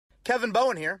Kevin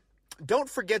Bowen here. Don't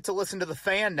forget to listen to The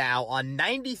Fan now on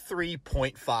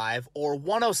 93.5 or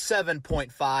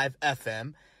 107.5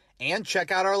 FM, and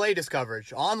check out our latest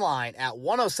coverage online at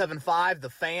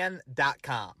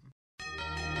 1075thefan.com.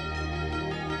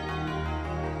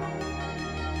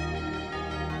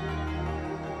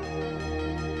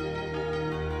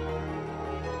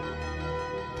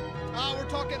 We're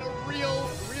talking a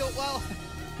real, well,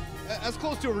 as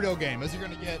close to a real game as you're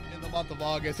going to get in the month of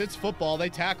August. It's football. They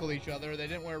tackle each other. They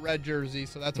didn't wear red jerseys,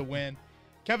 so that's a win.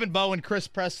 Kevin Bowen, Chris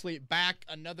Presley back.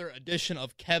 Another edition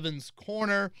of Kevin's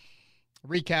Corner.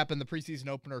 Recapping the preseason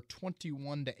opener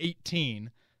 21-18.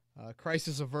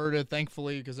 Crisis averted,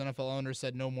 thankfully, because NFL owners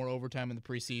said no more overtime in the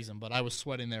preseason, but I was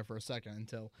sweating there for a second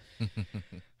until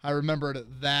I remembered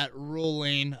that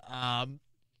ruling.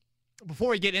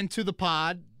 Before we get into the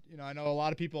pod, I know a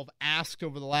lot of people have asked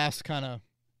over the last kind of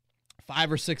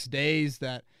 5 or 6 days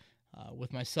that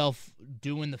with myself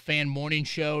doing the Fan Morning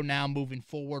Show now moving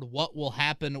forward, what will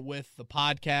happen with the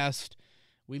podcast?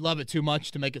 We love it too much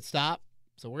to make it stop,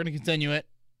 so we're going to continue it.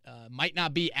 Might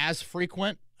not be as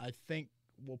frequent. I think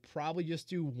we'll probably just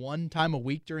do one time a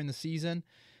week during the season.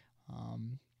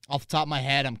 Off the top of my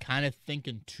head, I'm kind of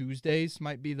thinking Tuesdays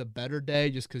might be the better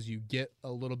day just because you get a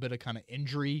little bit of kind of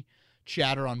injury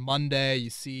chatter on Monday.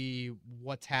 You see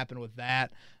what's happened with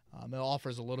that. It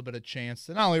offers a little bit of chance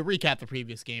to not only recap the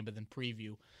previous game, but then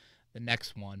preview the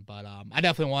next one. But I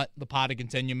definitely want the pod to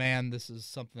continue, man. This is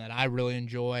something that I really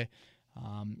enjoy.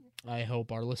 I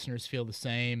hope our listeners feel the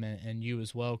same, and you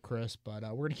as well, Chris. But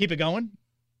we're going to keep it going,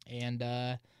 and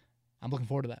I'm looking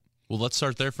forward to that. Well, let's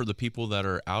start there for the people that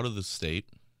are out of the state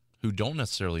who don't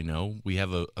necessarily know. We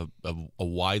have a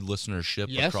wide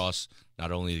listenership across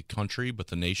not only the country but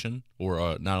the nation,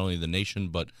 or not only the nation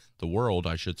but the world,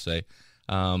 I should say.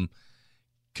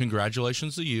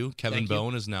 Congratulations to you. Kevin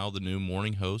Bowen is now the new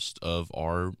morning host of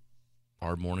our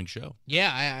morning show.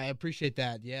 Yeah, I appreciate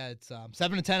that. Yeah, it's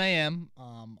 7 to 10 a.m.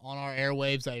 On our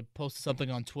airwaves. I posted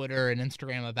something on Twitter and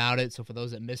Instagram about it, so for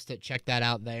those that missed it, check that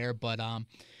out there. But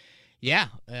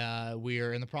we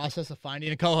are in the process of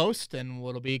finding a co-host, and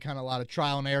it'll be kind of a lot of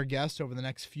trial and error guests over the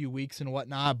next few weeks and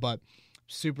whatnot, but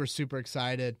super, super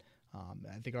excited.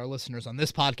 I think our listeners on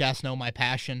this podcast know my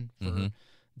passion for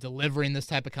delivering this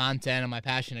type of content, and my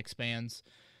passion expands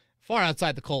far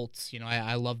outside the Colts.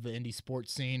 I love the indie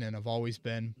sports scene, and I've always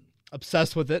been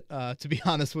obsessed with it, to be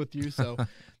honest with you. So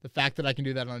the fact that I can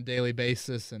do that on a daily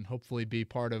basis and hopefully be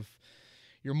part of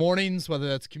your mornings, whether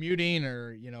that's commuting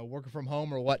or, working from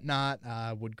home or whatnot,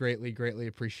 would greatly, greatly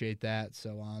appreciate that.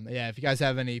 So, if you guys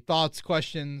have any thoughts,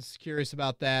 questions, curious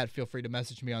about that, feel free to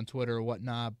message me on Twitter or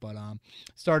whatnot. But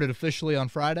started officially on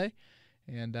Friday,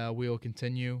 and we will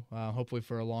continue, hopefully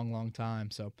for a long, long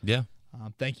time. So,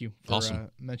 thank you for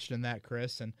mentioning that,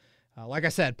 Chris. And like I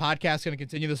said, podcast going to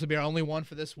continue. This will be our only one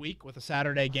for this week with a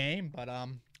Saturday game. But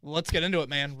let's get into it,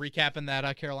 man, recapping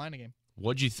that Carolina game.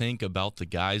 What'd you think about the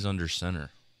guys under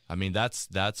center? I mean, that's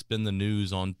been the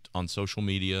news on social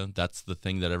media. That's the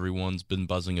thing that everyone's been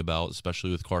buzzing about,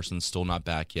 especially with Carson still not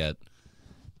back yet.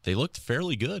 They looked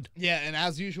fairly good. Yeah, and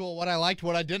as usual, what I liked,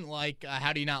 what I didn't like,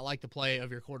 how do you not like the play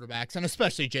of your quarterbacks, and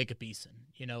especially Jacob Eason?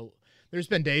 There's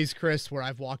been days, Chris, where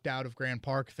I've walked out of Grand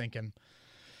Park thinking,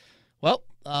 well,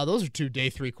 those are 2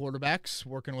 day 3 quarterbacks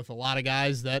working with a lot of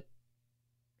guys that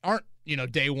aren't,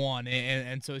 day one,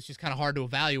 and so it's just kind of hard to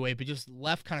evaluate, but just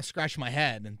left kind of scratching my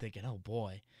head and thinking, oh,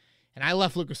 boy. And I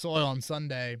left Lucas Oil on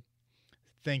Sunday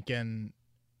thinking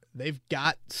they've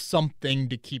got something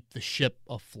to keep the ship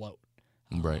afloat.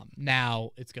 Right.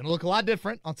 Now, it's going to look a lot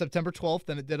different on September 12th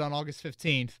than it did on August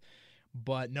 15th,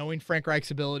 but knowing Frank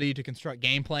Reich's ability to construct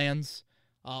game plans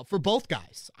for both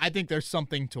guys, I think there's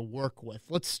something to work with.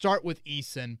 Let's start with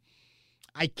Eason.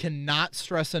 I cannot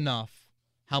stress enough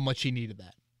how much he needed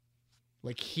that.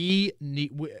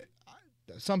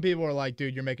 Some people are like,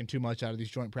 dude, you're making too much out of these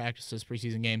joint practices,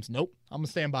 preseason games. Nope, I'm going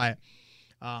to stand by it.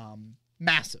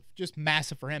 Massive, just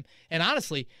massive for him. And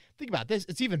honestly, think about this.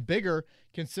 It's even bigger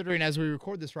considering as we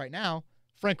record this right now,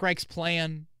 Frank Reich's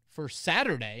plan for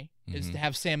Saturday is to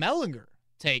have Sam Ehlinger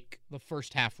take the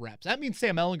first half reps. That means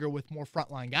Sam Ehlinger with more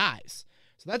frontline guys.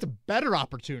 So that's a better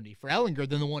opportunity for Ehlinger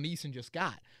than the one Eason just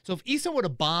got. So if Eason would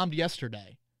have bombed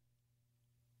yesterday,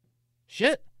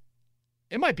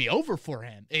 it might be over for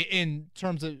him in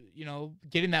terms of,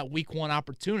 getting that week 1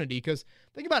 opportunity. Because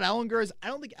think about Ehlinger I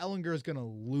don't think Ehlinger is going to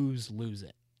lose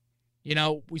it.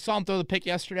 We saw him throw the pick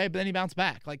yesterday, but then he bounced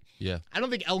back. I don't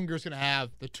think Ehlinger is going to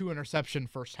have the 2 interception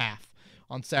first half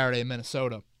on Saturday in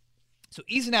Minnesota. So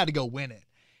Eason had to go win it.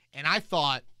 And I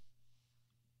thought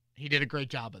he did a great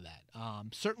job of that.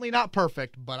 Certainly not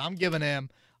perfect, but I'm giving him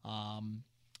a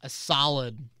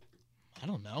solid,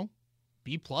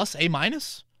 B+, A-.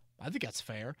 I think that's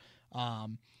fair.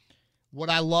 What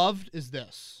I loved is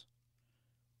this.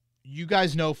 You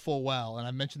guys know full well, and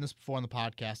I mentioned this before on the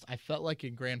podcast, I felt like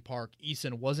in Grand Park,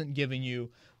 Eason wasn't giving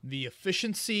you the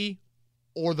efficiency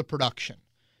or the production.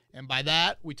 And by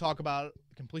that, we talk about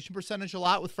completion percentage a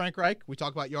lot with Frank Reich. We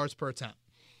talk about yards per attempt.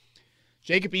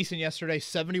 Jacob Eason yesterday,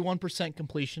 71%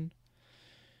 completion.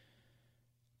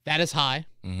 That is high.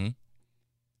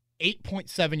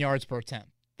 8.7 yards per attempt.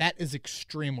 That is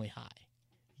extremely high.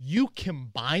 You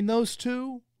combine those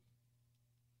two,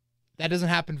 that doesn't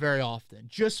happen very often.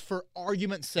 Just for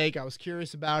argument's sake, I was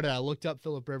curious about it. I looked up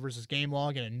Phillip Rivers' game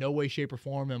log, and in no way, shape, or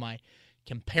form am I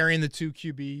comparing the two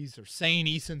QBs or saying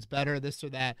Eason's better, this or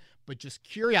that, but just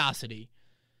curiosity.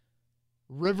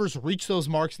 Rivers reached those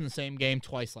marks in the same game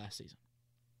twice last season.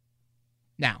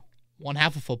 Now, one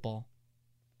half of football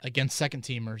against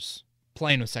second-teamers,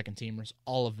 playing with second-teamers,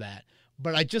 all of that.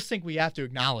 But I just think we have to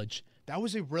acknowledge that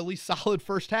was a really solid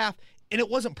first half, and it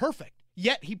wasn't perfect.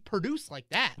 Yet he produced like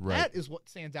that. Right. That is what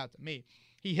stands out to me.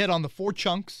 He hit on the 4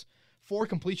 chunks, 4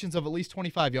 completions of at least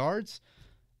 25 yards.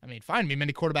 I mean, find me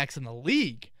many quarterbacks in the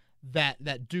league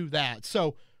that do that.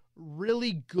 So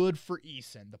really good for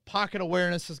Eason. The pocket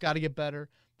awareness has got to get better.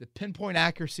 The pinpoint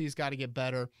accuracy has got to get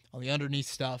better on the underneath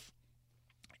stuff.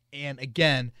 And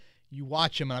again, you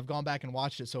watch him, and I've gone back and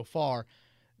watched it so far,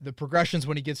 the progressions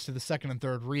when he gets to the second and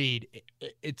third read,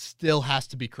 it still has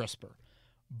to be crisper.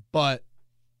 But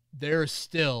there is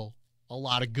still a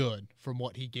lot of good from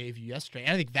what he gave you yesterday.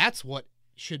 And I think that's what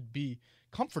should be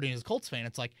comforting as a Colts fan.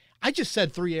 It's like, I just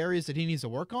said 3 areas that he needs to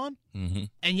work on, and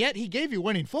yet he gave you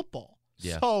winning football.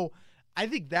 Yeah. So I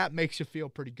think that makes you feel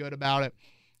pretty good about it.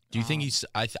 Do you think he's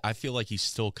I feel like he's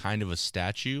still kind of a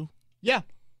statue Yeah.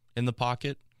 in the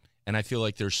pocket, and I feel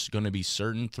like there's going to be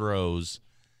certain throws,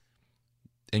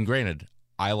 and granted,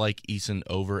 I like Eason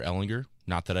over Ehlinger,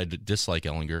 not that I dislike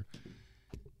Ehlinger.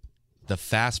 The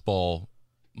fastball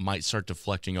might start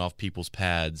deflecting off people's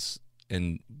pads,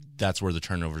 and that's where the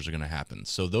turnovers are going to happen.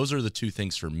 So those are the 2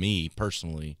 things for me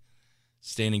personally,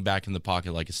 standing back in the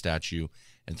pocket like a statue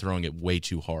and throwing it way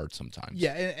too hard sometimes.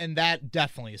 Yeah, and that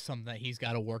definitely is something that he's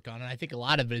got to work on. And I think a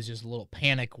lot of it is just a little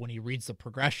panic when he reads the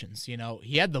progressions. You know,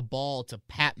 he had the ball to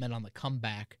Patman on the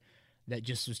comeback that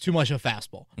just was too much of a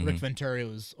fastball. Rick Venturi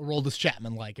was Aroldis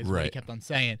Chapman-like, is what he kept on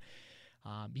saying.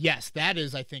 Yes, that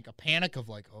is, I think, a panic of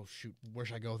like, oh, shoot, where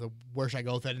should I go with it? Where should I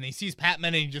go with it? And he sees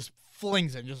Patman and he just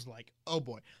flings it, just like, oh,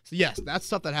 boy. So, yes, that's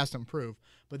stuff that has to improve.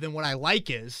 But then what I like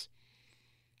is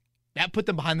that put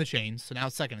them behind the chains. So now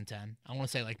it's 2nd and 10. I want to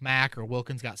say like Mack or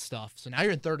Wilkins got stuff. So now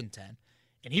you're in 3rd and 10.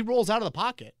 And he rolls out of the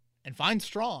pocket and finds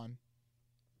Strawn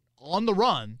on the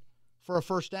run for a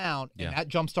first down, and that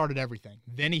jump-started everything.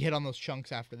 Then he hit on those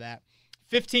chunks after that.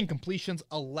 15 completions,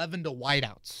 11 to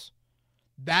wideouts.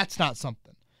 That's not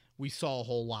something we saw a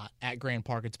whole lot at Grand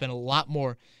Park. It's been a lot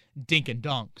more dink and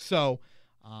dunk. So,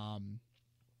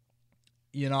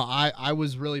 you know, I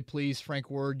was really pleased. Frank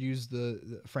Word used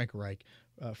Frank Reich.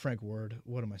 Frank Word,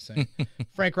 what am I saying?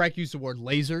 Frank Reich used the word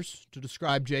lasers to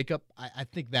describe Jacob. I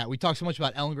think that. We talk so much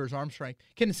about Ehlinger's arm strength.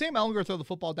 Can Sam Ehlinger throw the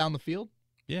football down the field?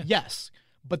 Yeah. Yes.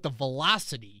 But the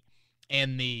velocity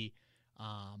and the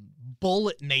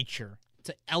bullet nature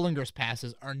to Ehlinger's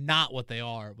passes are not what they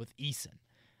are with Eason.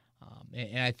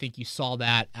 And I think you saw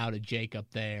that out of Jacob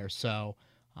there. So,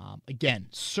 again,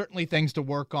 certainly things to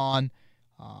work on.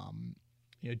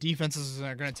 You know, defenses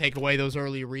are going to take away those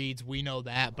early reads. We know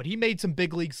that. But he made some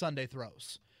big league Sunday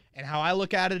throws. And how I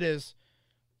look at it is,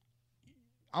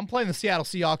 I'm playing the Seattle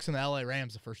Seahawks and the LA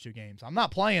Rams the first 2 games. I'm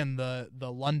not playing the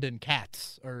London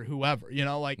Cats or whoever. You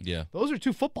know, like, those are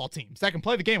 2 football teams that can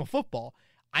play the game of football.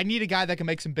 I need a guy that can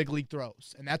make some big league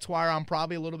throws. And that's why I'm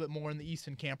probably a little bit more in the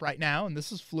Easton camp right now. And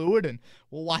this is fluid, and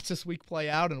we'll watch this week play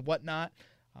out and whatnot.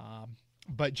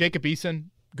 But Jacob Eason,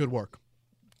 good work.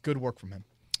 Good work from him.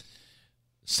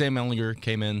 Sam Ehlinger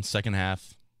came in second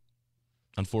half.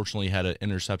 Unfortunately, had an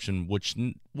interception, which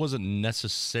wasn't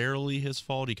necessarily his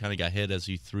fault. He kind of got hit as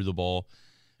he threw the ball,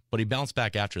 but he bounced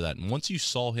back after that. And once you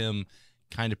saw him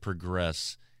kind of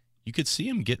progress, you could see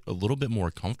him get a little bit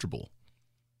more comfortable.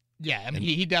 Yeah, I mean,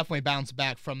 he definitely bounced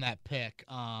back from that pick.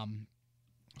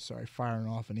 Sorry, firing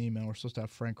off an email. We're supposed to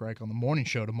have Frank Reich on the morning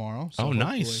show tomorrow. So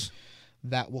nice.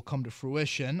 That will come to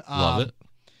fruition. Love it.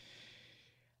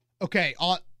 Okay,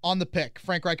 on the pick,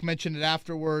 Frank Reich mentioned it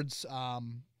afterwards.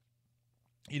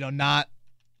 You know, not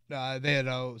they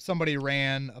had somebody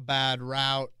ran a bad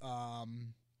route,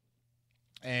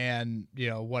 and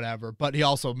you know whatever. But he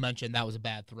also mentioned that was a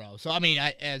bad throw. So I mean,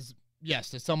 as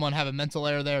yes, did someone have a mental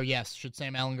error there? Yes. Should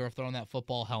Sam Ehlinger have thrown that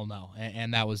football? Hell no.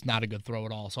 And that was not a good throw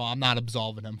at all. So I'm not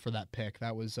absolving him for that pick.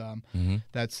 That was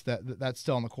that's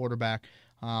still on the quarterback.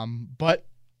 But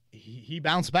he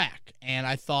bounced back, and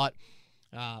I thought,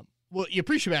 well, you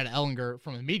appreciate Ehlinger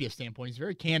from a media standpoint. He's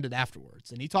very candid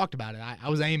afterwards, and he talked about it. I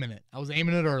was aiming it. I was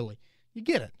aiming it early. You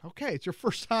get it. Okay, it's your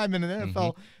first time in an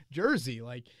NFL jersey.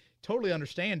 Like, totally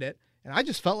understand it. And I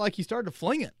just felt like he started to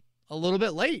fling it a little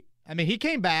bit late. I mean, he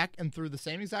came back and threw the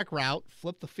same exact route,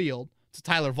 flipped the field to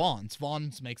Tyler Vaughns.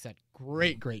 Vaughns makes that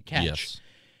great catch. Yes.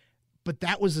 But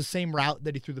that was the same route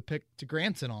that he threw the pick to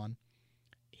Granson on.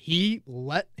 He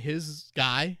let his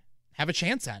guy have a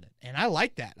chance at it. And I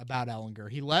like that about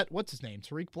Ehlinger. He let,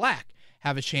 Tariq Black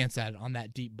have a chance at it on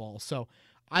that deep ball. So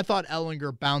I thought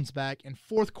Ehlinger bounced back. And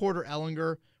fourth quarter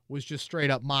Ehlinger was just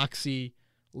straight up moxie,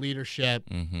 leadership,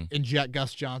 inject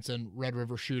Gus Johnson, Red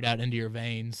River shootout into your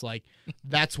veins. Like,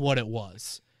 that's what it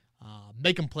was.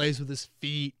 Making plays with his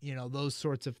feet, those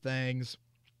sorts of things.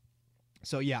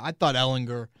 So, yeah, I thought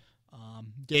Ehlinger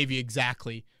gave you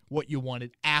exactly what you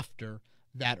wanted after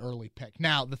that early pick.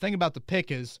 Now, the thing about the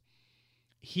pick is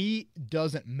he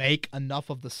doesn't make enough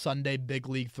of the Sunday big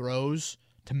league throws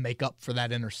to make up for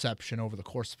that interception over the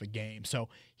course of a game. So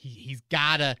he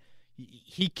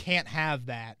can't have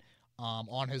that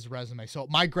on his resume. So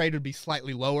my grade would be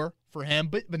slightly lower for him,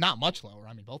 but not much lower.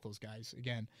 I mean, both those guys,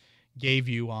 again, gave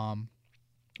you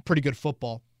pretty good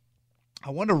football.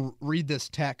 I want to read this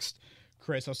text,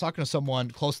 Chris. I was talking to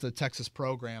someone close to the Texas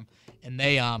program, and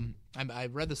they I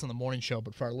read this on the morning show,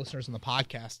 but for our listeners on the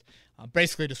podcast,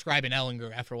 basically describing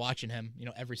Ehlinger after watching him,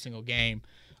 every single game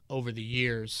over the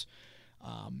years.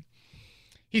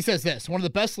 He says this: one of the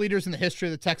best leaders in the history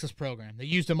of the Texas program. They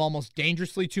used him almost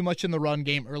dangerously too much in the run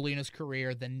game early in his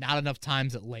career, then not enough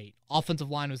times at late. Offensive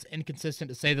line was inconsistent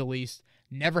to say the least.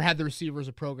 Never had the receivers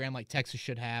a program like Texas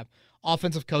should have.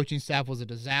 Offensive coaching staff was a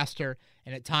disaster,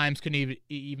 and at times couldn't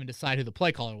even decide who the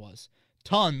play caller was.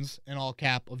 Tons, in all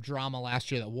cap, of drama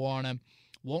last year that wore on him.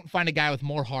 Won't find a guy with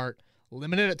more heart.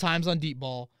 Limited at times on deep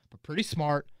ball, but pretty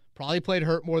smart. Probably played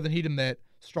hurt more than he'd admit.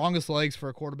 Strongest legs for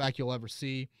a quarterback you'll ever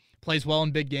see. Plays well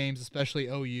in big games, especially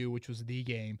OU, which was the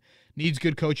game. Needs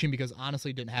good coaching because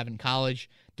honestly didn't have it in college.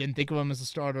 Didn't think of him as a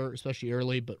starter, especially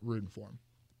early, but rooting for him.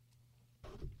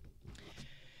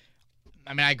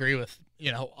 I mean, I agree with,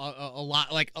 a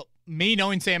lot. Like, me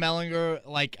knowing Sam Ehlinger,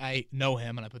 like I know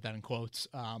him, and I put that in quotes,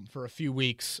 for a few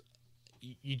weeks,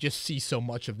 you just see so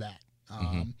much of that.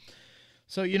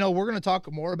 So, we're going to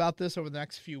talk more about this over the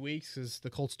next few weeks because the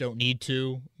Colts don't need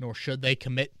to, nor should they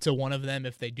commit to one of them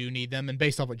if they do need them. And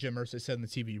based off what Jim Irsay said in the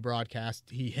TV broadcast,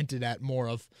 he hinted at more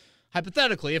of,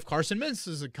 hypothetically, if Carson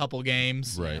misses a couple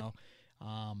games, right.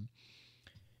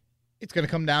 It's going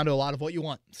to come down to a lot of what you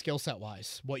want, skill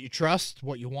set-wise, what you trust,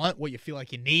 what you want, what you feel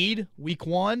like you need week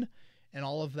one, and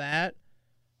all of that.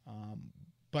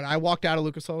 But I walked out of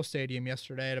Lucas Oil Stadium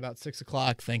yesterday at about 6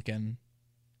 o'clock thinking,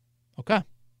 okay,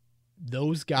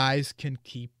 those guys can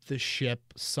keep the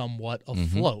ship somewhat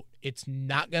afloat. It's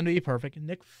not going to be perfect.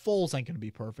 Nick Foles ain't going to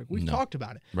be perfect. We've talked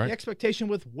about it. Right. The expectation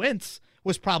with Wentz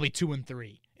was probably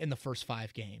 2-3 in the first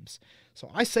 5 games.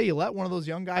 So I say you let one of those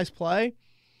young guys play.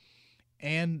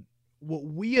 And what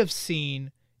we have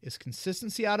seen is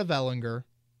consistency out of Ehlinger,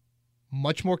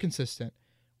 much more consistent.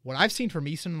 What I've seen from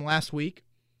Eason in the last week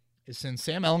is since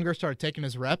Sam Ehlinger started taking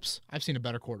his reps, I've seen a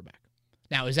better quarterback.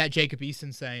 Now, is that Jacob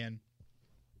Eason saying,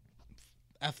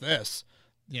 F this,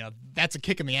 that's a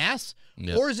kick in the ass?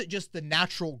 Yep. Or is it just the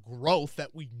natural growth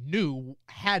that we knew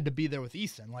had to be there with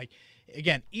Eason? Like,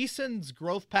 again, Eason's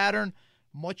growth pattern,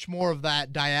 much more of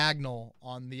that diagonal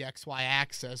on the XY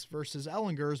axis versus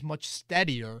Ehlinger's much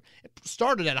steadier. It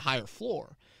started at a higher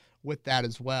floor with that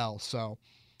as well. So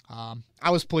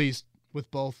I was pleased with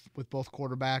both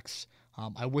quarterbacks.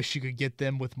 I wish you could get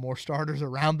them with more starters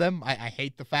around them. I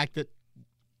hate the fact that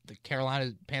the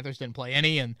Carolina Panthers didn't play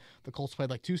any, and the Colts played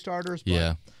like 2 starters.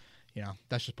 But,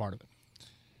 that's just part of it.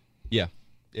 Yeah,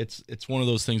 it's one of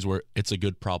those things where it's a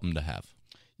good problem to have.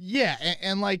 Yeah,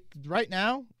 and like right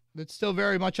now, it's still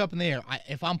very much up in the air.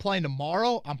 If I'm playing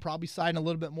tomorrow, I'm probably siding a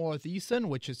little bit more with Eason,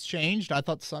 which has changed. I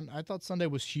thought Sunday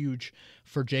was huge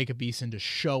for Jacob Eason to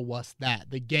show us that.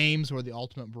 The games were the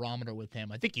ultimate barometer with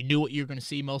him. I think you knew what you were going to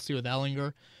see mostly with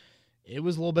Ehlinger. It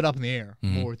was a little bit up in the air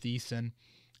more with Eason.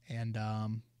 And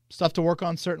stuff to work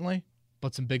on, certainly,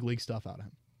 but some big league stuff out of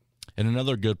him. And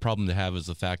another good problem to have is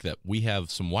the fact that we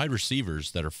have some wide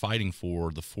receivers that are fighting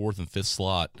for the 4th and 5th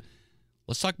slot.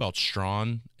 Let's talk about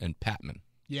Strawn and Patman.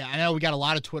 Yeah, I know we got a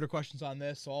lot of Twitter questions on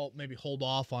this, so I'll maybe hold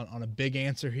off on a big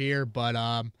answer here. But,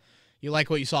 you like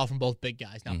what you saw from both big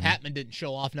guys. Now, Patman didn't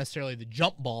show off necessarily the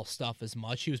jump ball stuff as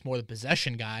much. He was more the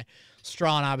possession guy.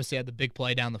 Strawn obviously had the big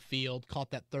play down the field,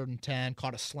 caught that 3rd and 10,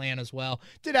 caught a slant as well.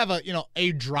 Did have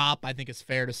a drop, I think it's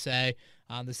fair to say.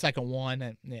 The second one,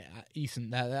 and Eason,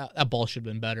 that ball should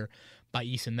have been better by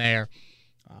Eason there.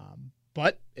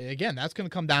 But, again, that's going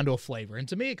to come down to a flavor. And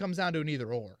to me, it comes down to an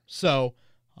either or. So,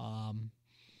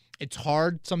 it's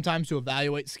hard sometimes to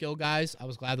evaluate skill guys. I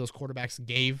was glad those quarterbacks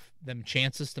gave them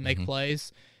chances to make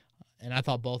plays. And I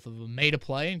thought both of them made a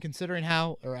play. And considering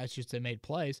how, or I should say made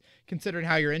plays, considering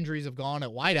how your injuries have gone at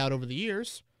wideout over the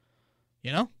years,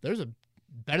 there's a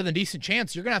better than decent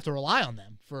chance you're going to have to rely on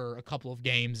them for a couple of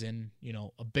games in,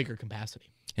 a bigger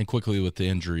capacity. And quickly with the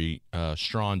injury,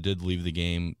 Strawn did leave the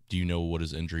game. Do you know what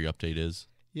his injury update is?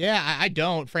 Yeah, I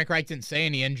don't. Frank Reich didn't say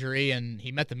any injury, and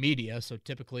he met the media, so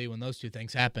typically when those two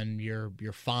things happen, you're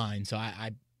fine. So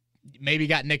I maybe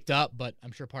got nicked up, but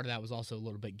I'm sure part of that was also a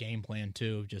little bit game plan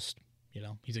too. Just,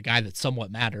 he's a guy that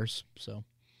somewhat matters. So,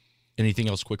 anything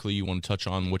else quickly you want to touch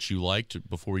on what you liked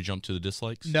before we jump to the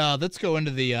dislikes? No, let's go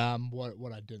into the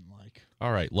what I didn't like.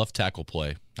 All right, left tackle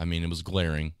play. I mean, it was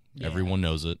glaring. Yeah. Everyone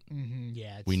knows it.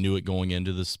 Yeah, we knew it going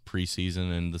into this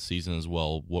preseason and the season as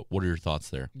well. What are your thoughts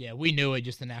there? Yeah, we knew it.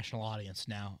 Just the national audience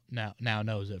now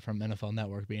knows it from NFL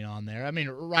Network being on there. I mean,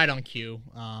 right on cue.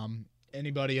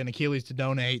 Anybody in Achilles to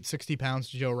donate, 60 pounds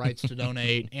to Joe Wrights to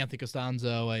donate, Anthony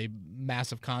Costanzo a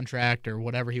massive contract or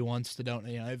whatever he wants to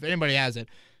donate. If anybody has it,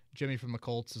 Jimmy from the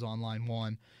Colts is on line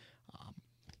 1.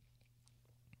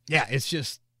 Yeah,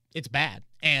 it's bad.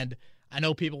 And I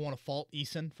know people want to fault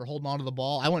Eason for holding on to the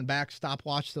ball. I went back,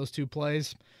 stopwatched those two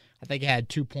plays. I think he had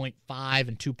 2.5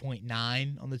 and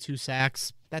 2.9 on the 2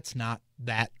 sacks. That's not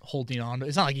that holding on.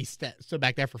 It's not like he stood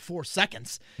back there for 4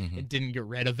 seconds and didn't get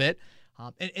rid of it.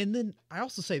 And then I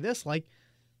also say this,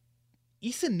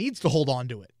 Eason needs to hold on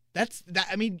to it.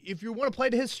 I mean, if you want to play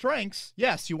to his strengths,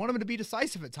 yes, you want him to be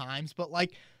decisive at times, but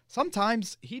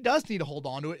sometimes he does need to hold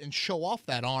on to it and show off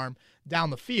that arm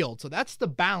down the field. So that's the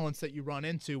balance that you run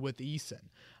into with Eason.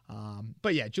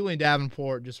 But yeah, Julian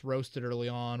Davenport just roasted early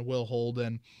on. Will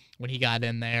Holden, when he got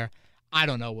in there, I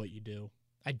don't know what you do.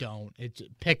 I don't. It's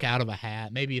pick out of a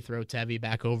hat. Maybe you throw Tevy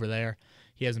back over there.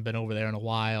 He hasn't been over there in a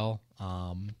while.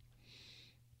 I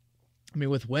mean,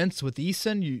 with Wentz, with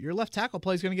Eason, your left tackle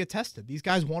play is going to get tested. These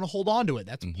guys want to hold on to it.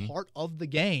 That's part of the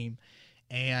game.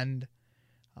 And,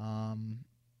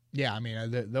 yeah, I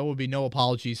mean, there will be no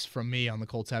apologies from me on the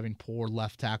Colts having poor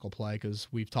left tackle play because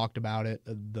we've talked about it.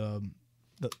 The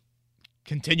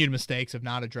continued mistakes of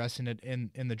not addressing it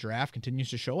in the draft continues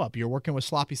to show up. You're working with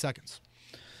sloppy seconds,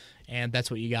 and that's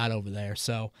what you got over there.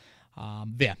 So,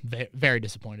 yeah, very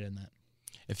disappointed in that.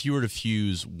 If you were to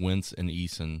fuse Wentz and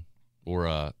Eason or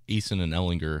Eason and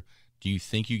Ellinger, do you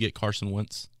think you get Carson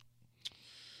Wentz?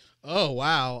 Oh,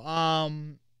 wow.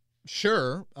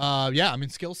 Sure. Yeah, I mean,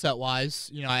 skill set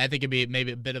wise, I think it'd be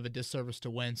maybe a bit of a disservice to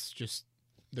Wentz. Just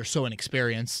they're so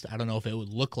inexperienced. I don't know if it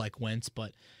would look like Wentz,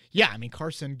 but yeah, I mean,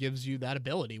 Carson gives you that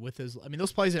ability with those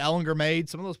plays that Ellinger made,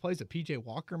 some of those plays that P.J.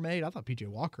 Walker made. I thought P.J.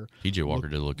 Walker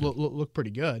did look good. Look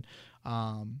pretty good.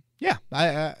 Yeah,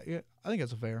 I think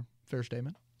that's a fair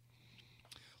statement.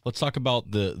 Let's talk about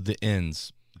the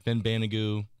ends. Ben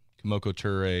Banogu, Kemoko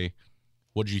Turay.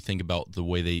 What did you think about the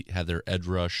way they had their edge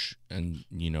rush and,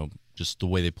 just the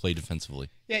way they play defensively?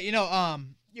 Yeah,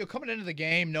 coming into the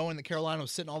game, knowing that Carolina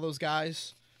was sitting all those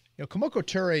guys, Kemoko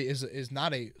Turay is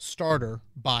not a starter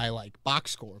by,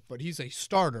 box score, but he's a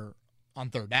starter on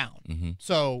third down. Mm-hmm.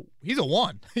 So he's a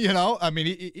 1, I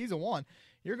mean, he's a 1.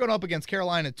 You're going up against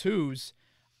Carolina 2s.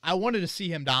 I wanted to see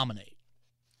him dominate.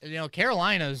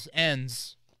 Carolina's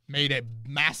ends made a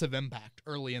massive impact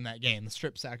early in that game. The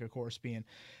strip sack, of course, being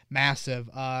massive.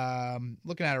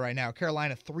 Looking at it right now,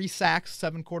 Carolina 3 sacks,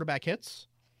 7 quarterback hits.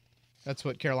 That's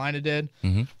what Carolina did.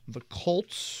 Mm-hmm. The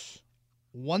Colts,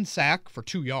 1 sack for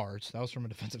 2 yards. That was from a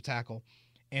defensive tackle,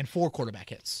 and 4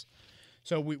 quarterback hits.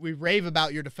 So we rave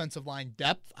about your defensive line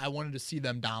depth. I wanted to see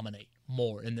them dominate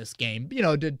more in this game.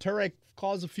 Did Turek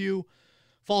cause a few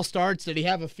false starts? Did he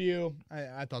have a few?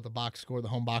 I thought the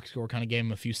home box score kind of gave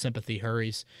him a few sympathy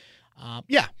hurries.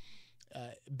 Banogu,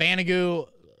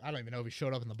 I don't even know if he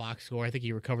showed up in the box score. I think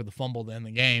he recovered the fumble to end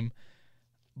the game.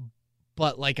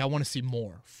 But, I want to see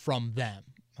more from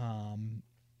them.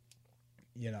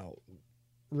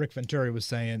 Rick Venturi was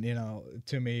saying,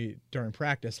 to me during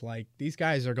practice, these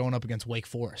guys are going up against Wake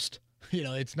Forest.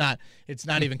 It's not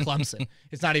even Clemson.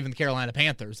 It's not even the Carolina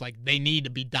Panthers. They need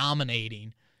to be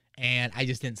dominating. And I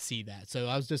just didn't see that. So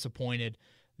I was disappointed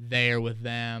there with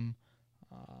them.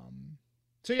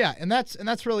 So yeah, and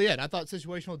that's really it. I thought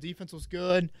situational defense was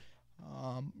good.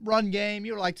 Run game,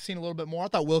 you would like to see a little bit more. I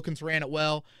thought Wilkins ran it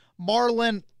well.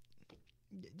 Marlon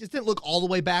just didn't look all the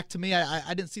way back to me.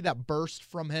 I didn't see that burst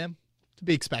from him, to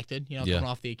be expected, coming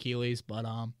off the Achilles. But,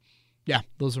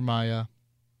 those are my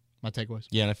takeaways.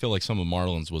 Yeah, and I feel like some of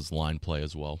Marlon's was line play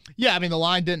as well. Yeah, I mean, the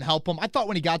line didn't help him. I thought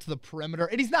when he got to the perimeter,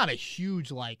 and he's not a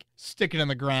huge, stick it in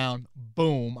the ground,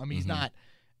 boom. I mean, he's not,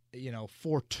 4'2",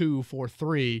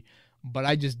 4'3", but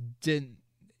I just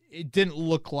it didn't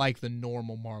look like the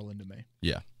normal Marlon to me.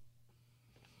 Yeah.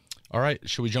 All right,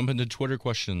 should we jump into Twitter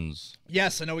questions?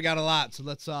 Yes, I know we got a lot, so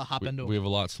let's hop into it. We have a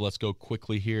lot, so let's go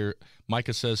quickly here.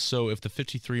 Micah says, so if the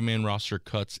 53-man roster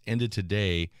cuts ended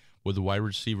today, would the wide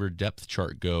receiver depth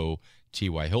chart go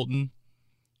T.Y. Hilton,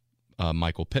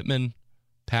 Michael Pittman,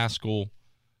 Pascal,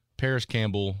 Paris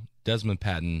Campbell, Desmond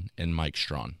Patton, and Mike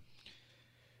Strawn?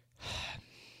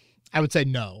 I would say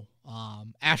no.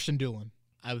 Ashton Dulin,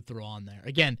 I would throw on there.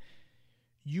 Again,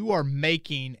 you are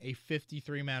making a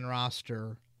 53-man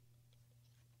roster,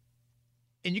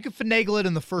 and you can finagle it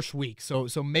in the first week. So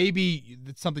maybe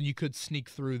it's something you could sneak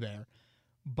through there.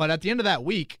 But at the end of that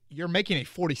week, you're making a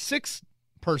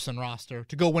 46-person roster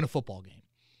to go win a football game.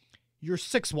 Your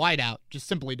 6 wideout just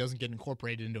simply doesn't get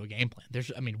incorporated into a game plan.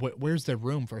 Where's there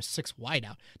room for a 6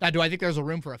 wideout? Now, do I think there's a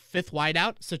room for a 5th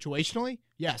wideout situationally?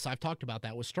 Yes, I've talked about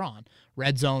that with Strawn.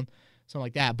 Red zone, something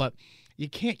like that. But you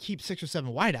can't keep 6 or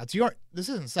 7 wideouts. This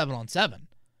isn't 7-on-7. I mean,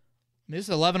 this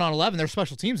is 11-on-11. There's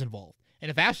special teams involved.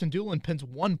 And if Ashton Dulin pins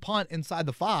 1 punt inside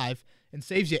the 5 and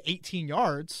saves you 18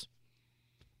 yards,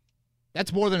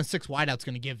 that's more than a 6 wideout's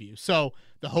going to give you. So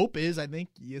the hope is, I think,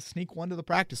 you sneak one to the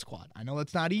practice squad. I know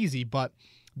that's not easy, but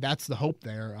that's the hope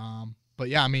there. But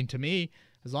yeah, I mean, to me,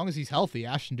 as long as he's healthy,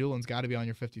 Ashton Dulin's got to be on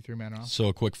your 53-man roster. So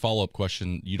a quick follow-up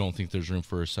question. You don't think there's room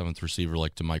for a 7th receiver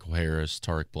like DeMichael Harris,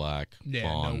 Tariq Black, Yeah,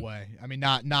 Vaughn? No way. I mean,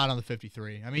 not on the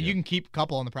 53. I mean, you can keep a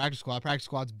couple on the practice squad. Practice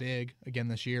squad's big again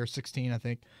this year, 16, I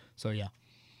think. So, yeah.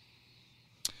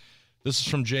 This is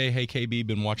from Jay. Hey, KB,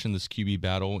 been watching this QB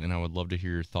battle, and I would love to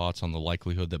hear your thoughts on the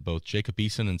likelihood that both Jacob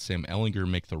Eason and Sam Ehlinger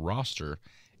make the roster.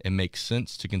 It makes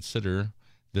sense to consider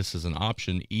this as an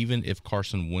option, even if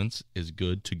Carson Wentz is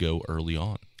good to go early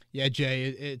on. Yeah, Jay,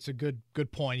 it's a good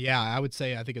point. Yeah, I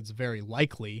think it's very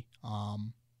likely.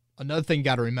 Another thing you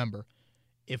got to remember,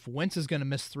 if Wentz is going to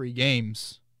miss 3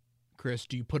 games, Chris,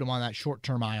 do you put him on that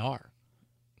short-term IR?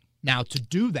 Now, to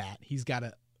do that, he's got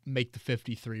to make the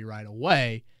 53 right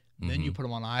away. Then you put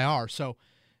them on IR. So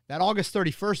that August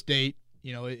 31st date,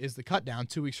 is the cut down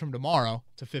 2 weeks from tomorrow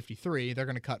to 53. They're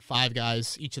going to cut 5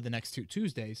 guys each of the next 2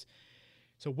 Tuesdays.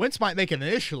 So Wentz might make it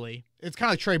initially. It's kind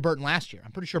of like Trey Burton last year.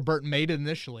 I'm pretty sure Burton made it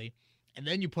initially, and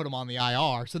then you put him on the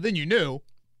IR. So then you knew,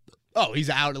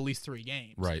 he's out at least 3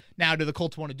 games. Right. Now, do the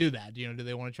Colts want to do that? Do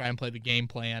they want to try and play the game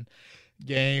plan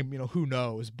game? Who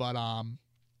knows? But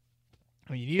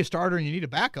you need a starter and you need a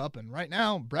backup. And right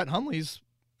now, Brett Hundley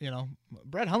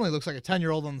looks like a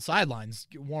 10-year-old on the sidelines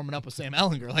warming up with Sam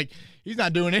Ehlinger. He's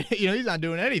not doing it. He's not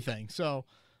doing anything. So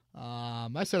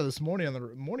I said this morning on the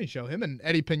morning show, him and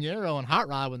Eddie Pinheiro and Hot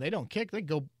Rod, when they don't kick, they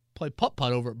go play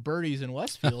putt-putt over at Birdie's in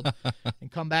Westfield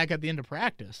and come back at the end of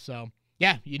practice. So,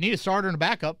 yeah, you need a starter and a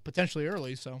backup potentially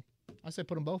early. So I say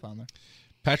put them both on there.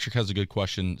 Patrick has a good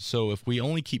question. So if we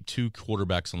only keep 2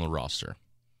 quarterbacks on the roster,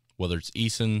 whether it's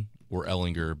Eason or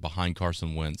Ehlinger behind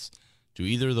Carson Wentz, do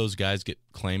either of those guys get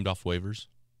claimed off waivers?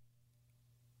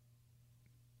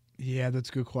 Yeah, that's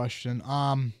a good question.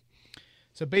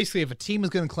 So basically, if a team is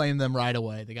going to claim them right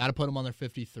away, they got to put them on their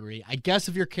 53. I guess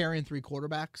if you're carrying 3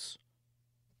 quarterbacks,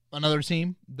 another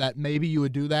team, that maybe you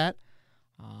would do that.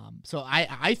 So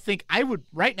I think I would,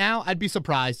 right now, I'd be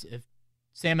surprised if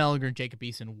Sam Ehlinger and Jacob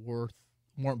Eason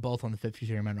weren't both on the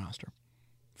 53-man roster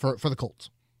for the Colts.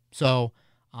 So,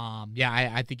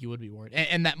 I think you would be worried.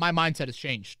 And that my mindset has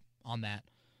changed on that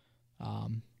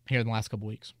here in the last couple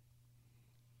weeks.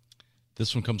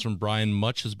 This one comes from Brian.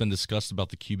 Much has been discussed about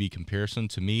the QB comparison.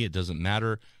 To me, it doesn't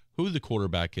matter who the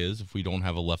quarterback is if we don't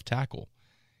have a left tackle.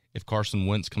 If Carson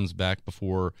Wentz comes back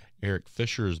before Eric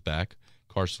Fisher is back,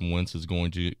 Carson Wentz is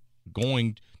going to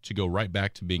go right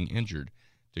back to being injured.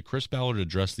 Did Chris Ballard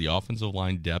address the offensive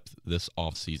line depth this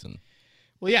offseason?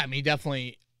 Well, yeah, I mean, he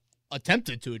definitely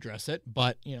attempted to address it,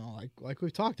 but like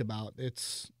we've talked about,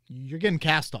 you're getting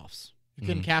cast-offs. You're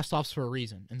getting cast-offs for a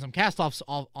reason, and some cast-offs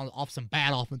off some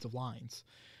bad offensive lines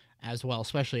as well,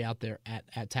 especially out there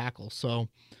at tackle. So,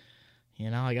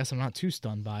 I guess I'm not too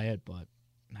stunned by it, but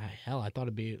hell, I thought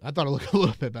it looked a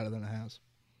little bit better than it has.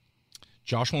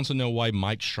 Josh wants to know why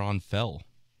Mike Strawn fell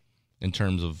in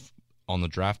terms of on the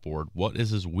draft board. What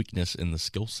is his weakness in the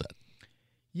skill set?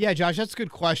 Yeah, Josh, that's a good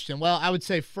question. Well, I would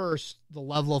say first, the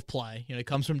level of play. It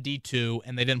comes from D2,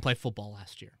 and they didn't play football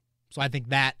last year. So I think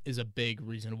that is a big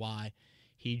reason why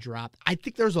he dropped. I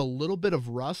think there's a little bit of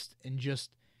rust in just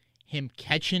him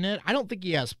catching it. I don't think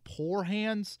he has poor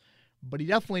hands, but he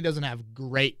definitely doesn't have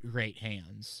great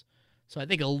hands. So I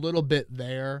think a little bit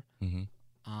there. Mm-hmm.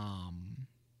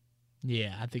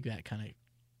 Yeah, I think that kind of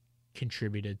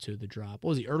contributed to the drop. What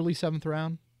was he, early 7th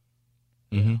round?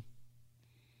 Mm-hmm.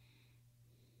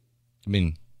 I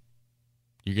mean,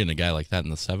 you're getting a guy like that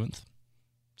in the 7th.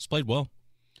 He's played well.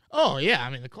 Oh, yeah. I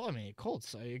mean, the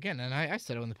Colts, again, and I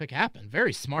said it when the pick happened,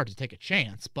 very smart to take a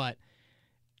chance. But,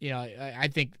 I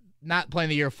think not playing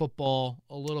the year of football,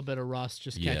 a little bit of rust,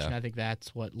 just catching, I think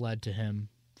that's what led to him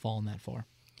falling that far.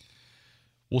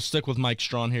 We'll stick with Mike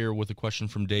Strawn here with a question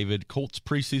from David. Colts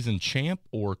preseason champ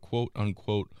or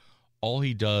quote-unquote, all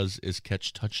he does is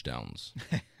catch touchdowns?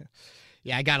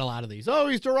 Yeah, I got a lot of these. Oh,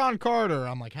 he's Deron Carter.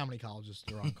 I'm like, how many colleges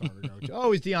does Deron Carter go to?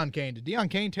 Oh, he's Deion Kane. Did Deion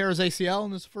Kane tear his ACL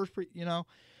in his first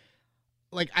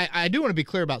Like, I do want to be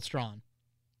clear about Strawn.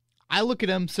 I look at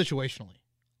him situationally.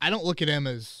 I don't look at him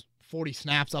as 40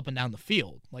 snaps up and down the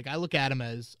field. Like, I look at him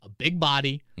as a big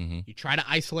body. Mm-hmm. You try to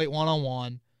isolate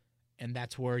one-on-one, and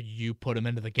that's where you put him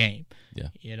into the game.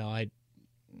 Yeah.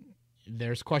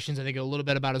 There's questions, I think, a little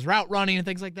bit about his route running and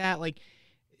things like that. Like,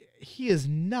 he is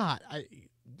not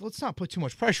let's not put too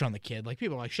much pressure on the kid. Like,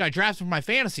 people are like, should I draft him for my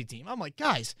fantasy team? I'm like,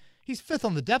 guys, he's 5th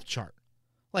on the depth chart.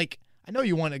 Like, I know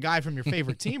you want a guy from your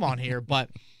favorite team on here,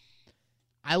 but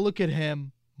I look at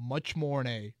him much more in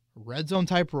a red zone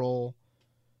type role.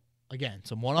 Again,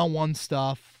 some one-on-one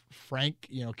stuff. Frank,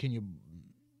 can you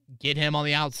get him on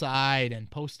the outside and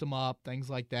post him up, things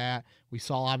like that. We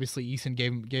saw, obviously, Eason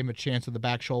gave him a chance with the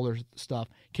back shoulder stuff.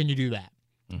 Can you do that?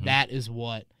 Mm-hmm. That is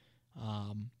what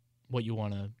you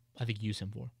want to, I think, use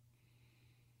him for.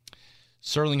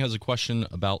 Sterling has a question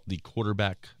about the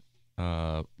quarterback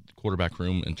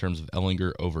room in terms of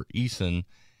Ehlinger over Eason.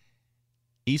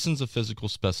 Eason's a physical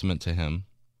specimen to him.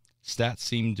 Stats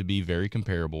seem to be very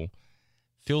comparable.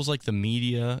 Feels like the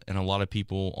media and a lot of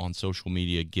people on social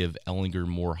media give Ehlinger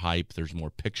more hype. There's more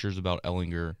pictures about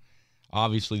Ehlinger.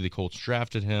 Obviously, the Colts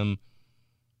drafted him,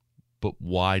 but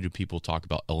why do people talk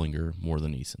about Ehlinger more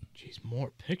than Eason? Jeez,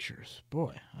 more pictures.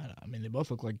 Boy, I mean, they both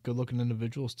look like good-looking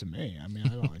individuals to me. I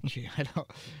mean, I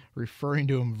don't referring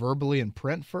to him verbally in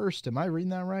print first. Am I reading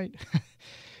that right?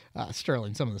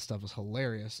 Sterling, some of this stuff is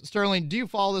hilarious. Sterling, do you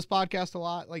follow this podcast a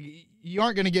lot? Like, you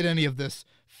aren't going to get any of this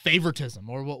favoritism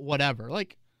or whatever.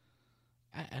 Like,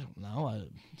 I don't know.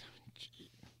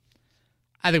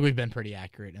 I think we've been pretty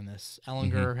accurate in this.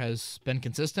 Ehlinger has been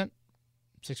consistent.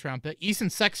 6th-round pick.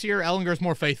 Eason's sexier. Ehlinger's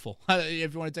more faithful.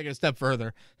 If you want to take it a step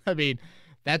further, I mean,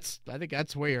 I think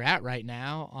that's where you're at right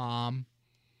now.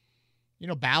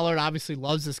 Ballard obviously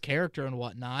loves this character and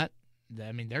whatnot.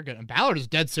 I mean, they're good. And Ballard is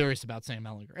dead serious about Sam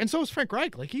Ehlinger, and so is Frank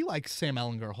Reich. Like, he likes Sam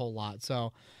Ehlinger a whole lot.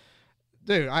 So,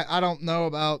 dude, I don't know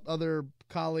about other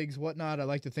colleagues, whatnot. I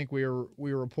like to think we are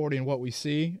reporting what we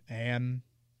see, and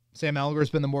Sam Ehlinger has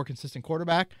been the more consistent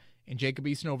quarterback. And Jacob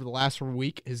Eason, over the last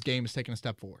week, his game has taken a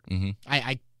step forward. Mm-hmm.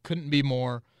 I couldn't be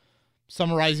more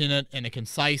summarizing it in a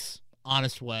concise,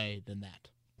 honest way than that.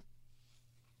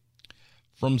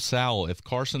 From Sal, if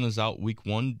Carson is out week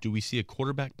 1, do we see a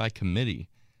quarterback by committee?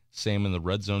 Sam in the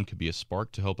red zone could be a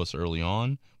spark to help us early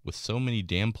on with so many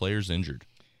damn players injured.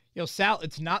 Sal,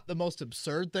 it's not the most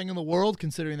absurd thing in the world,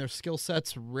 considering their skill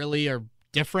sets really are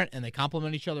different and they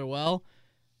complement each other well.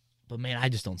 But, man, I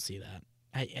just don't see that.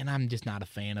 I'm just not a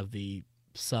fan of the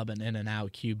subbing in and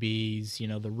out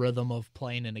QBs, the rhythm of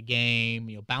playing in a game,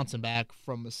 bouncing back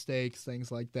from mistakes,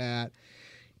 things like that.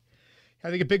 I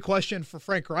think a big question for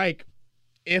Frank Reich,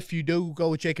 if you do go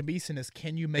with Jacob Eason, is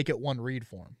can you make it one read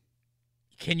for him?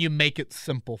 Can you make it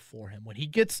simple for him? When he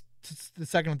gets to the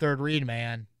second and third read,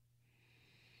 man,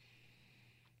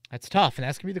 that's tough, and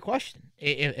that's going to be the question.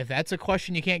 If that's a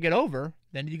question you can't get over,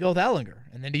 then you go with Ehlinger.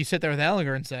 And then do you sit there with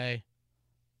Ehlinger and say,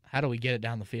 how do we get it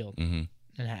down the field?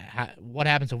 Mm-hmm. And what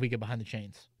happens if we get behind the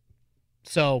chains?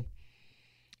 So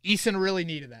Eason really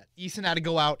needed that. Eason had to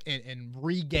go out and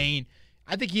regain.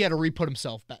 I think he had to re-put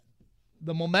himself back.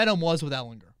 The momentum was with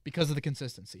Ehlinger because of the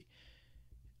consistency.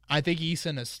 I think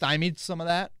Eason has stymied some of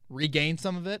that, regained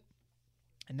some of it,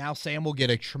 and now Sam will get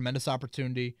a tremendous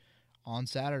opportunity on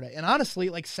Saturday. And honestly,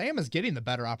 like, Sam is getting the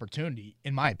better opportunity,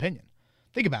 in my opinion.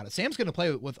 Think about it. Sam's going to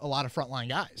play with a lot of frontline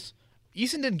guys.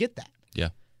 Eason didn't get that. Yeah.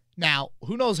 Now,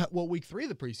 who knows what week 3 of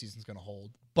the preseason is going to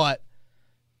hold, but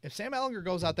if Sam Ehlinger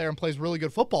goes out there and plays really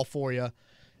good football for you,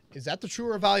 is that the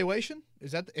truer evaluation?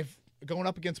 Is that if going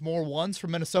up against more ones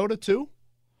from Minnesota too?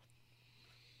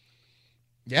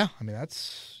 Yeah, I mean,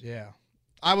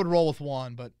 I would roll with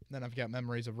 1, but then I've got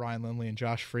memories of Ryan Lindley and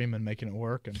Josh Freeman making it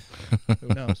work, and who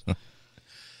knows?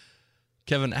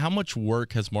 Kevin, how much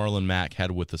work has Marlon Mack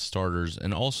had with the starters?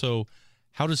 And also,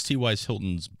 how does T.Y.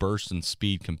 Hilton's burst and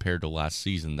speed compare to last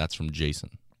season? That's from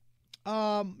Jason.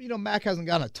 Mack hasn't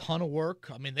gotten a ton of work.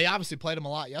 I mean, they obviously played him a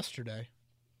lot yesterday.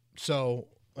 So,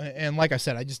 and like I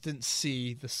said, I just didn't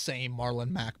see the same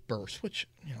Marlon Mack burst, which,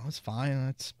 it's fine.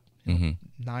 That's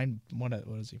 9, what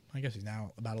is he? I guess he's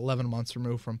now about 11 months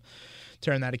removed from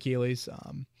tearing that Achilles.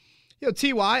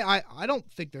 T.Y., I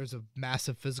don't think there's a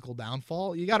massive physical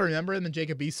downfall. You got to remember him and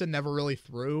Jacob Eason never really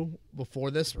threw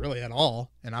before this, really at all,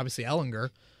 and obviously Ellinger.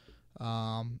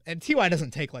 And T.Y.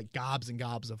 doesn't take like gobs and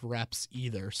gobs of reps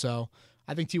either. So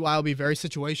I think T.Y. will be very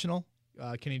situational.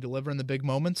 Can he deliver in the big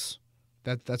moments?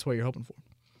 That's what you're hoping for.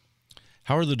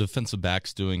 How are the defensive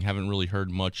backs doing? Haven't really heard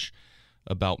much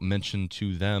about mention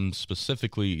to them,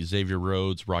 specifically Xavier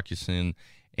Rhodes, Rock Ya-Sin,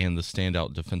 and the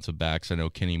standout defensive backs. I know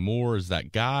Kenny Moore is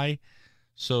that guy,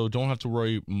 so don't have to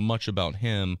worry much about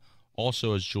him.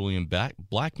 Also, as Julian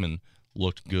Blackman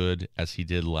looked good as he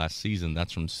did last season.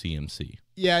 That's from CMC.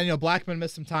 Yeah, Blackman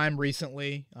missed some time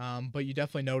recently, but you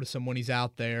definitely notice him when he's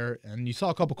out there. And you saw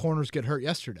a couple corners get hurt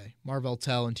yesterday, Marvell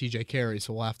Tell and TJ Carey,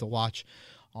 so we'll have to watch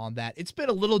on that. It's been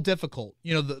a little difficult.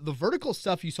 The vertical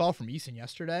stuff you saw from Eason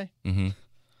yesterday,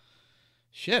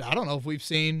 shit, I don't know if we've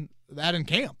seen that in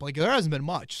camp. Like, there hasn't been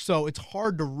much. So it's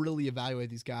hard to really evaluate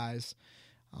these guys.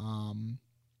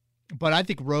 But I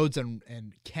think Rhodes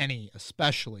and Kenny,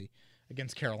 especially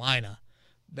against Carolina,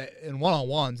 in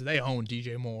one-on-ones, they own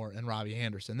DJ Moore and Robbie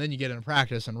Anderson. Then you get into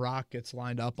practice, and Rock gets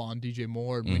lined up on DJ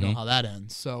Moore, and we know how that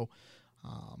ends. So,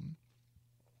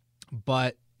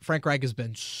 but Frank Reich has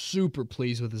been super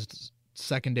pleased with his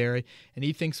secondary, and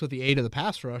he thinks with the aid of the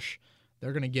pass rush,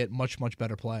 they're going to get much, much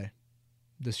better play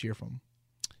this year from him.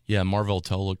 Yeah, Marvell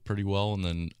Tell looked pretty well, and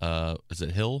then is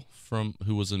it Hill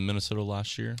who was in Minnesota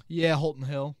last year? Yeah, Holton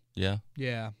Hill. Yeah.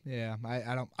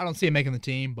 I don't see him making the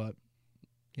team, but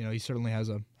he certainly has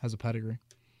a pedigree.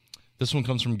 This one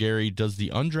comes from Gary. Does the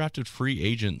undrafted free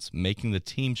agents making the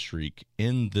team streak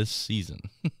end this season?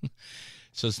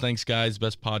 Says, thanks, guys.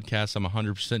 Best podcast. I'm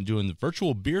 100% doing the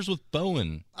virtual Beers with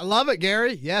Bowen. I love it,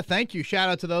 Gary. Yeah, thank you. Shout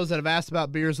out to those that have asked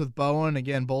about Beers with Bowen.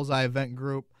 Again, Bullseye Event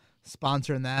Group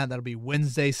sponsoring that. That'll be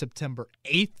Wednesday, September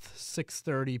 8th,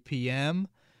 6:30 p.m.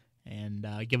 And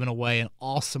giving away an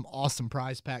awesome, awesome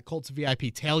prize pack. Colts VIP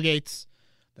tailgates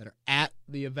that are at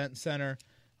the event center.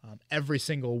 Every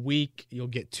single week, you'll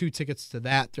get 2 tickets to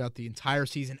that throughout the entire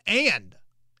season, and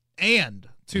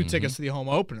 2 tickets to the home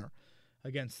opener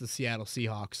against the Seattle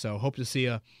Seahawks. So hope to see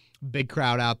a big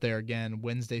crowd out there again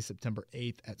Wednesday, September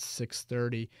 8th at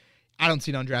 6:30. I don't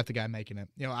see an undrafted guy making it.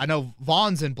 I know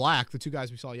Vaughn's and Black, the 2 guys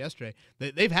we saw yesterday,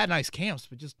 they've had nice camps,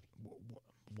 but just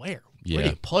where? Yeah. Where do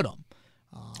you put them?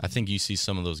 I think you see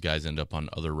some of those guys end up on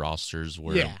other rosters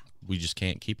where we just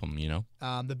can't keep them,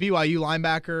 The BYU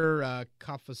linebacker,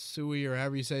 Kafusui, or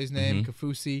however you say his name,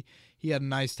 Kafusi, he had a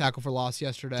nice tackle for loss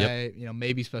yesterday. Yep.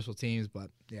 Maybe special teams, but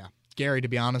yeah. Gary, to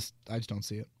be honest, I just don't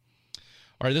see it.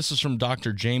 All right, this is from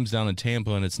Dr. James down in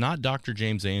Tampa, and it's not Dr.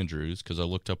 James Andrews because I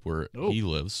looked up where he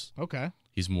lives. Okay.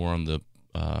 He's more on the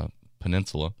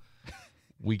peninsula.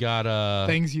 We got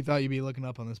things you thought you'd be looking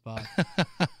up on this pod.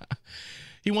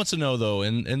 He wants to know, though,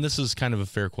 and this is kind of a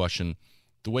fair question,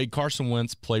 the way Carson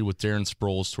Wentz played with Darren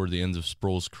Sproles toward the end of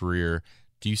Sproles' career,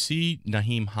 do you see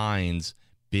Nyheim Hines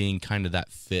being kind of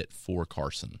that fit for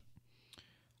Carson?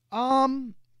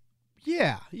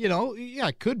 Yeah,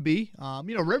 it could be.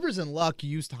 Rivers and Luck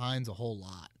used Hines a whole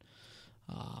lot.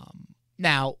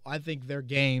 Now, I think their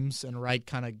games, and Wright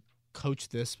kind of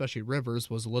coached this, especially Rivers,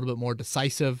 was a little bit more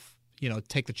decisive,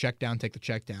 take the check down.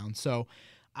 So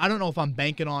I don't know if I'm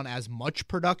banking on as much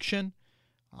production.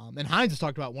 And Hines has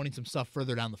talked about wanting some stuff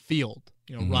further down the field,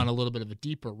 run a little bit of a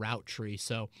deeper route tree.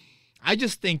 So I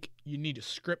just think you need to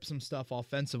script some stuff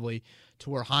offensively to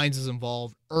where Hines is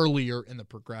involved earlier in the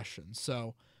progression.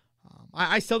 So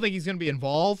I still think he's going to be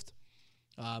involved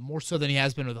more so than he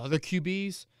has been with other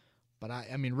QBs. But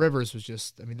I mean, Rivers was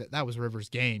just, that was Rivers'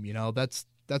 game. That's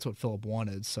what Phillip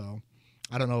wanted. So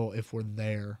I don't know if we're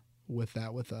there with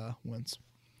that with Wentz.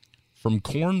 From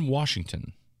Corn,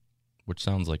 Washington, which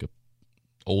sounds like a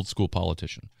old school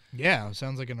politician. Yeah,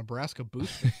 sounds like a Nebraska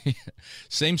booster.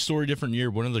 Same story, different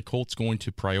year. When are the Colts going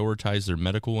to prioritize their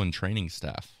medical and training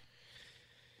staff?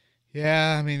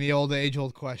 Yeah, the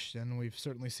age-old question. We've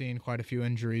certainly seen quite a few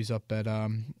injuries up at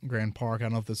Grand Park. I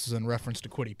don't know if this is in reference to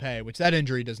Kwity Paye, which that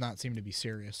injury does not seem to be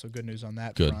serious, so good news on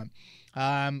that front.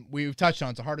 We've touched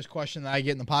on it's the hardest question that I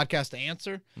get in the podcast to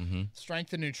answer.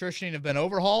 Strength and nutrition have been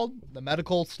overhauled. The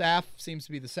medical staff seems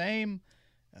to be the same.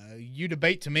 You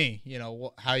debate to me,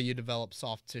 how you develop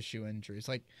soft tissue injuries.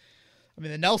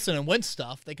 The Nelson and Wentz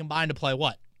stuff, they combine to play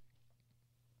what?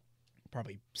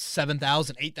 probably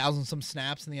 7,000, 8,000 some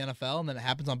snaps in the NFL, and then it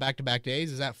happens on back-to-back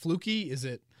days. Is that fluky? Is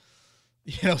it,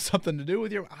 something to do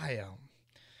with your?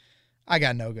 I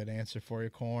got no good answer for you,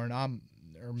 Corn.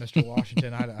 Or Mr.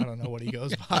 Washington. I don't know what he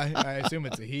goes by. I assume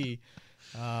it's a he.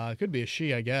 It could be a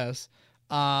she, I guess.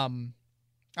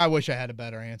 I wish I had a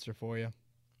better answer for you,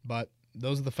 but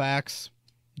those are the facts.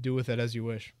 Do with it as you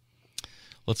wish.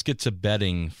 Let's get to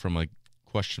betting from a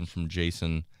question from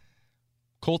Jason.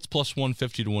 Colts plus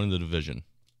 150 to win the division.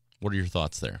 What are your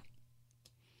thoughts there?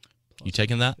 Plus you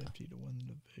taking that? 150 to win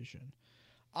the division.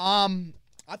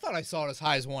 I thought I saw it as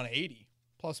high as 180.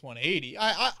 Plus 180.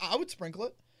 I would sprinkle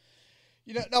it.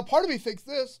 Now part of me thinks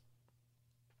this.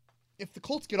 If the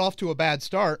Colts get off to a bad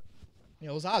start,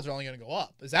 those odds are only going to go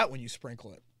up. Is that when you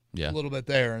sprinkle it? Yeah. A little bit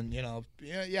there. And,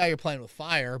 you're playing with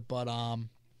fire, but,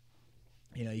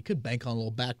 you could bank on a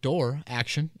little backdoor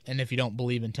action. And if you don't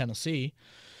believe in Tennessee,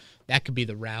 that could be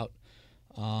the route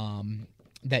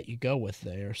that you go with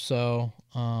there. So,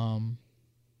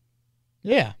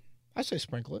 yeah, I say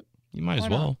sprinkle it. You might as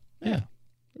well. Yeah.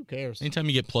 Who cares? Anytime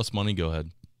you get plus money, go ahead.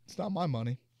 It's not my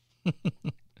money.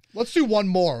 Let's do one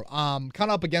more. Kind of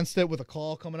up against it with a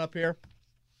call coming up here.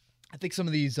 I think some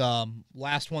of these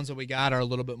last ones that we got are a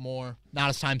little bit more, not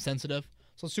as time sensitive.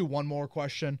 So let's do one more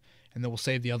question, and then we'll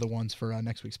save the other ones for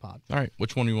next week's pod. All right.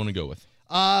 Which one do you want to go with?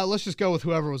 Let's just go with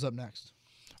whoever was up next.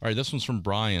 All right. This one's from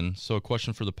Brian. So a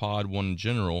question for the pod, one in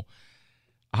general.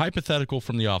 A hypothetical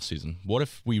from the offseason. What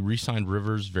if we re-signed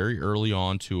Rivers very early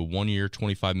on to a 1-year,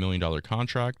 $25 million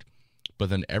contract, but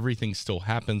then everything still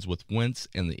happens with Wentz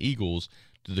and the Eagles?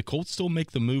 Do the Colts still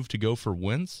make the move to go for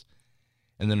Wentz?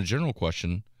 And then a general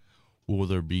question. Will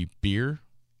there be beer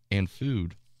and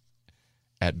food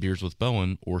at Beers with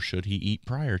Bowen, or should he eat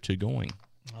prior to going?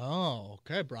 Oh,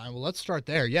 okay, Brian. Well, let's start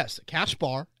there. Yes, cash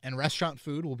bar and restaurant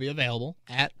food will be available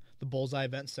at the Bullseye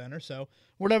Event Center. So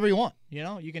whatever you want,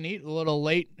 you can eat a little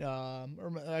late, or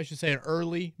I should say an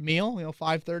early meal,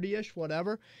 5:30-ish,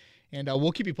 whatever. And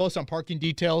we'll keep you posted on parking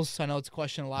details. I know it's a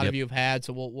question a lot of you have had,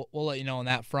 so we'll let you know on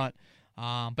that front.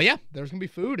 But yeah, there's gonna be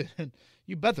food, and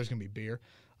you bet there's gonna be beer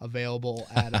available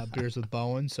at Beers with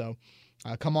Bowen. So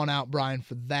come on out, Brian,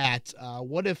 for that.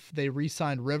 What if they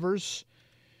re-signed Rivers?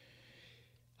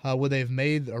 Would they have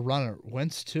made a run at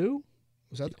Wentz too?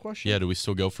 Was that the question? Yeah, do we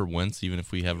still go for Wentz even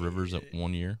if we have Rivers at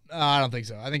 1 year? I don't think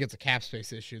so. I think it's a cap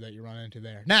space issue that you run into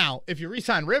there. Now, if you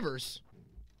re-sign Rivers,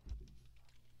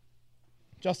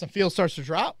 Justin Fields starts to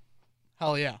drop,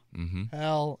 hell yeah. Mm-hmm.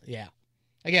 Hell yeah.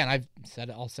 Again, I've said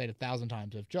it. I'll say it 1,000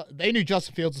 times. If they knew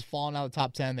Justin Fields was falling out of the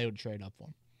top 10, they would trade up for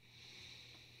him.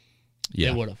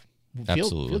 Yeah, they would have.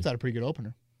 Absolutely. Fields had a pretty good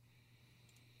opener.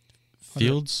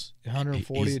 Fields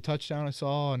 140 a touchdown I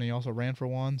saw, and he also ran for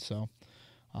one. So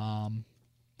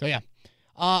yeah.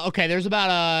 Okay, there's about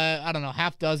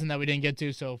half dozen that we didn't get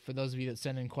to. So for those of you that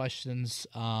send in questions,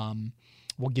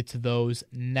 we'll get to those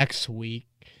next week.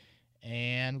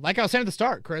 And like I was saying at the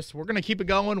start, Chris, we're gonna keep it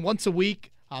going once a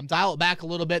week. Dial it back a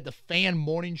little bit. The Fan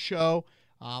Morning Show,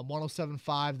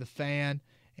 107.5 The Fan.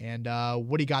 And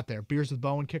what do you got there? Beers with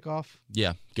Bowen kickoff?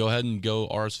 Yeah. Go ahead and go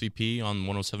RSVP on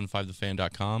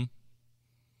 1075thefan.com.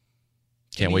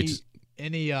 Can't wait.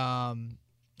 Any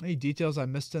details I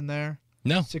missed in there?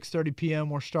 No. 6:30 p.m.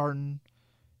 we're starting.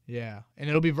 Yeah. And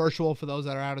it'll be virtual for those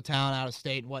that are out of town, out of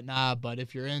state and whatnot. But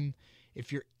if you're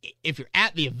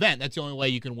at the event, that's the only way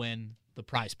you can win the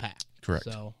prize pack. Correct.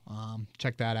 So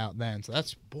check that out then. So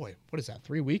that's, boy, what is that,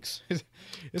 3 weeks?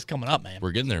 It's coming up, man.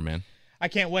 We're getting there, man. I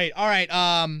can't wait. All right.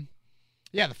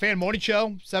 Yeah, the Fan Morning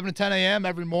Show, 7 to 10 a.m.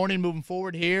 every morning moving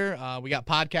forward here. We got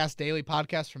daily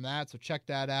podcasts from that, so check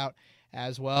that out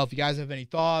as well. If you guys have any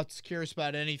thoughts, curious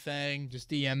about anything, just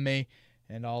DM me,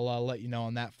 and I'll let you know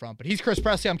on that front. But he's Chris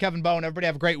Presley. I'm Kevin Bowen. Everybody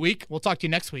have a great week. We'll talk to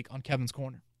you next week on Kevin's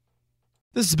Corner.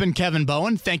 This has been Kevin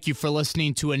Bowen. Thank you for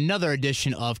listening to another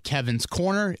edition of Kevin's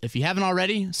Corner. If you haven't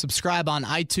already, subscribe on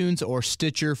iTunes or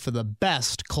Stitcher for the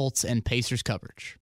best Colts and Pacers coverage.